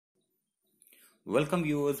Welcome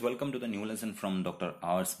viewers, welcome to the new lesson from Dr.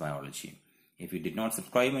 R's Biology. If you did not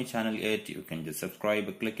subscribe my channel yet, you can just subscribe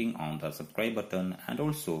by clicking on the subscribe button and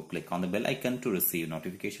also click on the bell icon to receive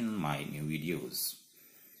notification on my new videos.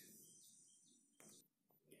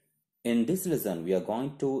 In this lesson, we are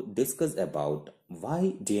going to discuss about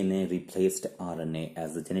why DNA replaced RNA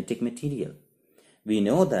as the genetic material. We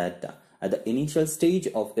know that at the initial stage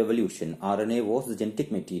of evolution, RNA was the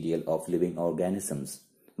genetic material of living organisms.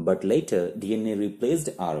 But later, DNA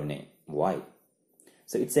replaced RNA. Why?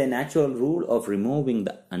 So it's a natural rule of removing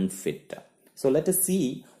the unfit. So let us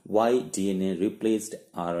see why DNA replaced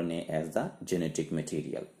RNA as the genetic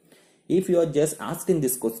material. If you are just asking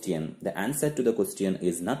this question, the answer to the question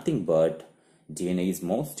is nothing but DNA is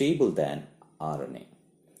more stable than RNA.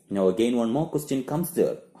 Now again, one more question comes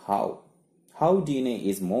there. How? How DNA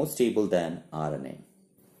is more stable than RNA?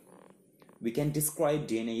 We can describe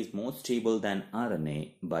DNA is more stable than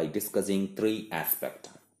RNA by discussing three aspects.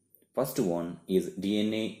 First one is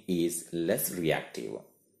DNA is less reactive.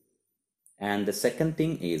 And the second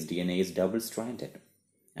thing is DNA is double-stranded.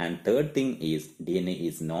 And third thing is DNA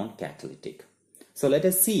is non-catalytic. So let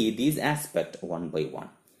us see these aspects one by one.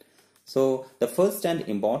 So the first and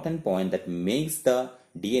important point that makes the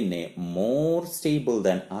DNA more stable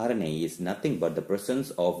than RNA is nothing but the presence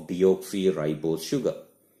of deoxyribose sugar.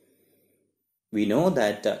 We know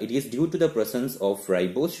that it is due to the presence of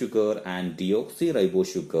ribose sugar and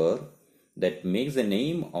deoxyribose sugar that makes the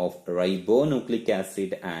name of ribonucleic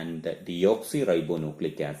acid and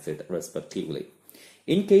deoxyribonucleic acid respectively.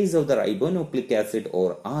 In case of the ribonucleic acid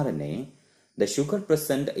or RNA, the sugar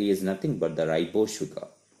present is nothing but the ribose sugar.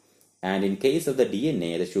 And in case of the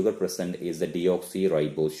DNA, the sugar present is the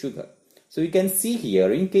deoxyribose sugar. So you can see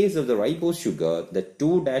here, in case of the ribose sugar, the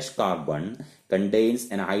 2' carbon contains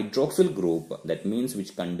an hydroxyl group, that means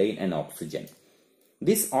which contain an oxygen.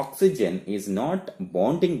 This oxygen is not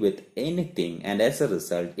bonding with anything, and as a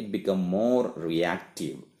result, it becomes more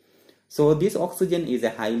reactive. So this oxygen is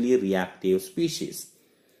a highly reactive species.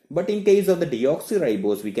 But in case of the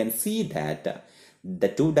deoxyribose, we can see that the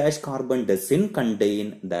 2' carbon doesn't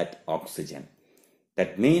contain that oxygen.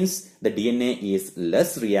 That means the DNA is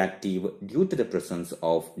less reactive due to the presence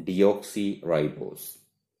of deoxyribose.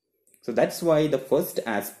 So that's why the first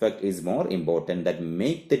aspect is more important, that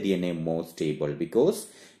make the DNA more stable, because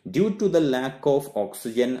due to the lack of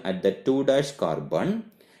oxygen at the 2' carbon,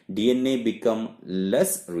 DNA become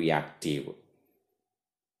less reactive.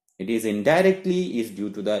 It is indirectly due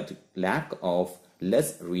to the lack of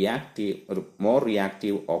less reactive or more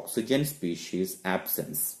reactive oxygen species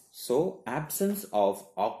absence. So absence of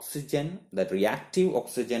oxygen, that reactive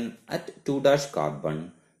oxygen at 2'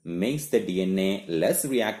 carbon, makes the DNA less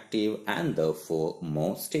reactive and therefore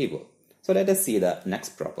more stable. So let us see the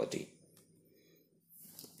next property.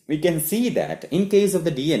 We can see that in case of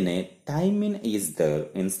the DNA, thymine is there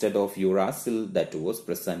instead of uracil that was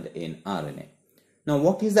present in RNA. Now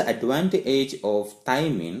what is the advantage of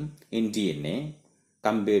thymine in DNA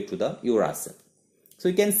compared to the uracil? So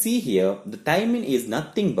you can see here, the thymine is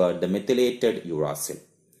nothing but the methylated uracil.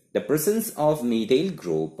 The presence of methyl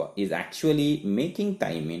group is actually making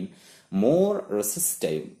thymine more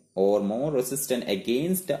resistive or more resistant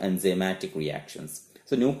against the enzymatic reactions.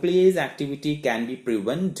 So nuclease activity can be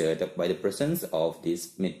prevented by the presence of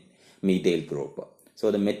this methyl group. So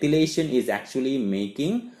the methylation is actually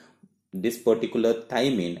making this particular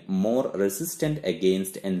thymine more resistant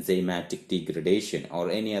against enzymatic degradation or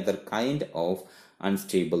any other kind of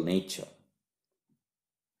unstable nature.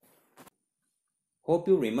 Hope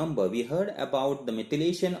you remember, we heard about the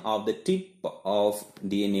methylation of the tip of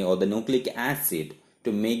DNA or the nucleic acid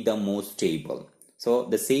to make them more stable. So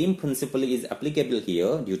the same principle is applicable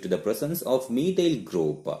here. Due to the presence of methyl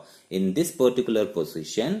group in this particular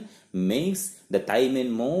position makes the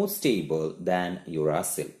thymine more stable than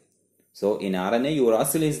uracil. So in RNA,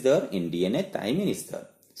 uracil is there, in DNA, thymine is there.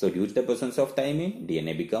 So due to the presence of thymine,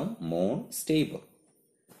 DNA become more stable.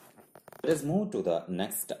 Let us move to the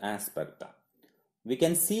next aspect. We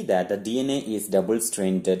can see that the DNA is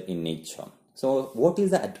double-stranded in nature. So what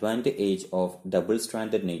is the advantage of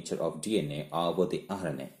double-stranded nature of DNA over the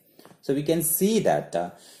RNA? So we can see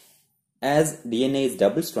that as DNA is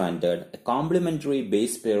double-stranded, a complementary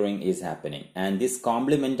base pairing is happening, and this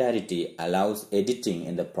complementarity allows editing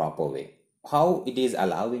in the proper way. How it is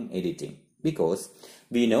allowing editing? Because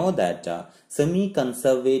we know that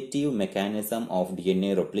semi-conservative mechanism of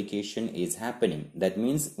DNA replication is happening. That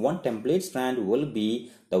means one template strand will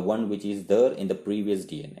be the one which is there in the previous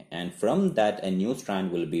DNA, and from that a new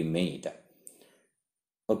strand will be made.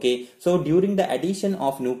 Okay, so during the addition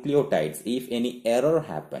of nucleotides, if any error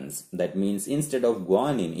happens, that means instead of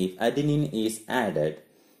guanine, if adenine is added,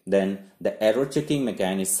 then the error checking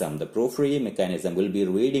mechanism, the proofreading mechanism will be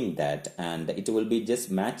reading that and it will be just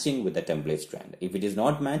matching with the template strand. If it is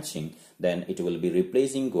not matching, then it will be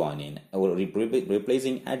replacing guanine or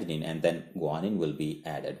replacing adenine, and then guanine will be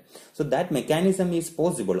added. So that mechanism is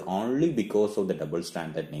possible only because of the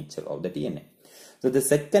double-stranded nature of the DNA. So the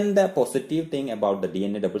second positive thing about the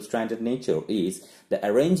DNA double-stranded nature is the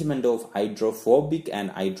arrangement of hydrophobic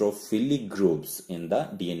and hydrophilic groups in the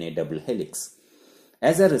DNA double helix.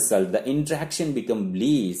 As a result, the interaction become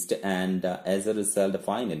least, and as a result,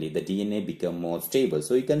 finally, the DNA become more stable.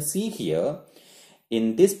 So you can see here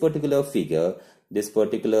in this particular figure, this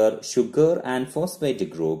particular sugar and phosphate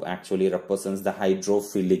group actually represents the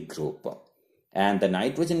hydrophilic group, and the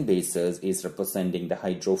nitrogen bases is representing the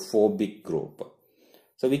hydrophobic group.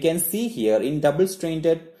 So we can see here in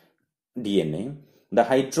double-stranded DNA, the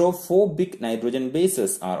hydrophobic nitrogen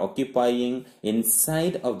bases are occupying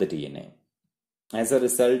inside of the DNA. As a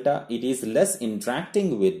result, it is less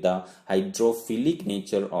interacting with the hydrophilic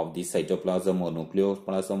nature of the cytoplasm or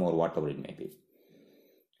nucleoplasm or whatever it may be.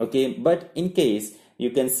 Okay, but in case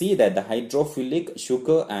you can see that the hydrophilic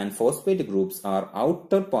sugar and phosphate groups are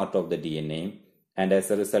outer part of the DNA, and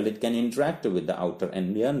as a result it can interact with the outer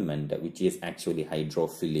environment, which is actually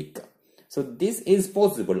hydrophilic. So this is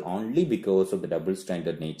possible only because of the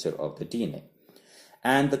double-stranded nature of the DNA.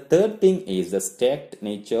 And the third thing is the stacked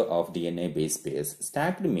nature of DNA base pairs.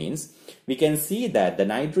 Stacked means we can see that the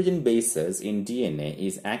nitrogen bases in DNA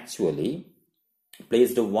is actually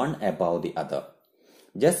placed one above the other.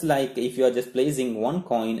 Just like if you are just placing one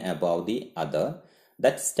coin above the other,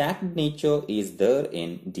 that stacked nature is there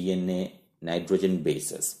in DNA nitrogen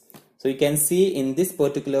bases. So you can see in this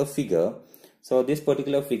particular figure, so this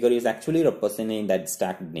particular figure is actually representing that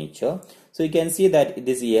stacked nature. So you can see that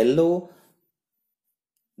this yellow,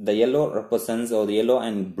 the yellow represents, or the yellow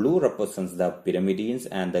and blue represents the pyrimidines,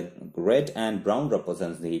 and the red and brown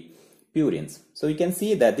represents the purines. So you can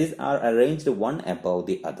see that these are arranged one above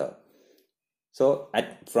the other. So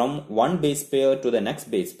from one base pair to the next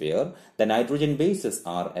base pair, the nitrogen bases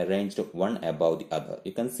are arranged one above the other.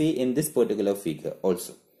 You can see in this particular figure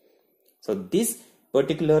also. So this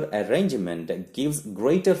particular arrangement gives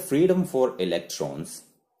greater freedom for electrons,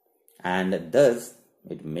 and thus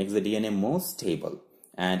it makes the DNA more stable,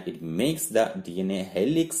 and it makes the DNA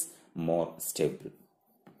helix more stable.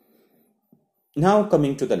 Now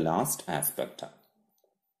coming to the last aspect,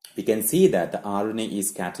 we can see that the RNA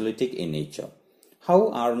is catalytic in nature.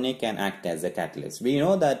 How RNA can act as a catalyst? We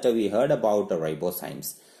know that we heard about the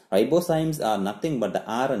ribozymes. Ribozymes are nothing but the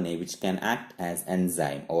RNA which can act as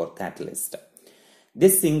enzyme or catalyst.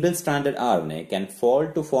 This single-stranded RNA can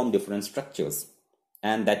fold to form different structures,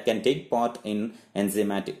 and that can take part in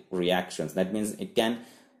enzymatic reactions. That means it can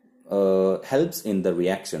helps in the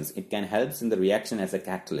reactions. It can helps in the reaction as a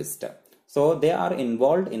catalyst. So they are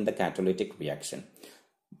involved in the catalytic reaction.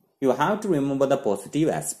 You have to remember the positive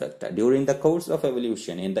aspect. During the course of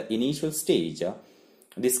evolution, in the initial stage,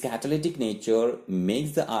 this catalytic nature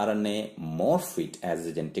makes the RNA more fit as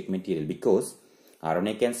a genetic material, because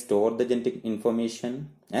RNA can store the genetic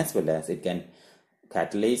information as well as it can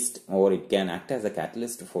catalyze, or it can act as a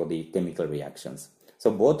catalyst for the chemical reactions. So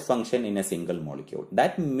both function in a single molecule.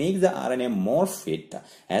 That makes the RNA more fit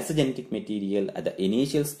as a genetic material at the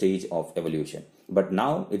initial stage of evolution. But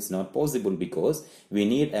now it's not possible, because we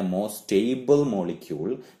need a more stable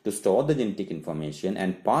molecule to store the genetic information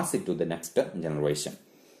and pass it to the next generation.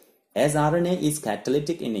 As RNA is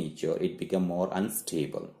catalytic in nature, it becomes more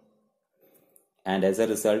unstable, and as a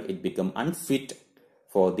result it becomes unfit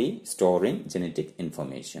for the storing genetic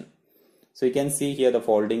information. So you can see here the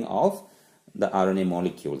folding of the RNA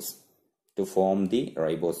molecules to form the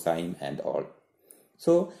ribosome and all.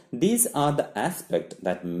 So these are the aspects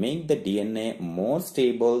that make the DNA more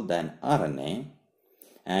stable than RNA,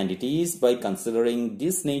 and it is by considering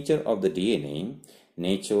this nature of the DNA,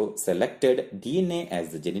 nature selected DNA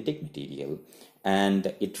as the genetic material,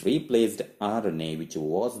 and it replaced RNA, which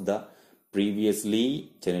was the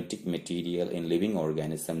previously genetic material in living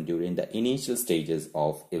organism during the initial stages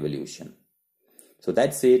of evolution. So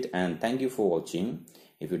that's it, and thank you for watching.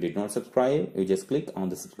 If you did not subscribe, you just click on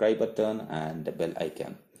the subscribe button and the bell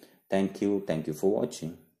icon. Thank you for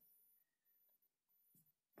watching.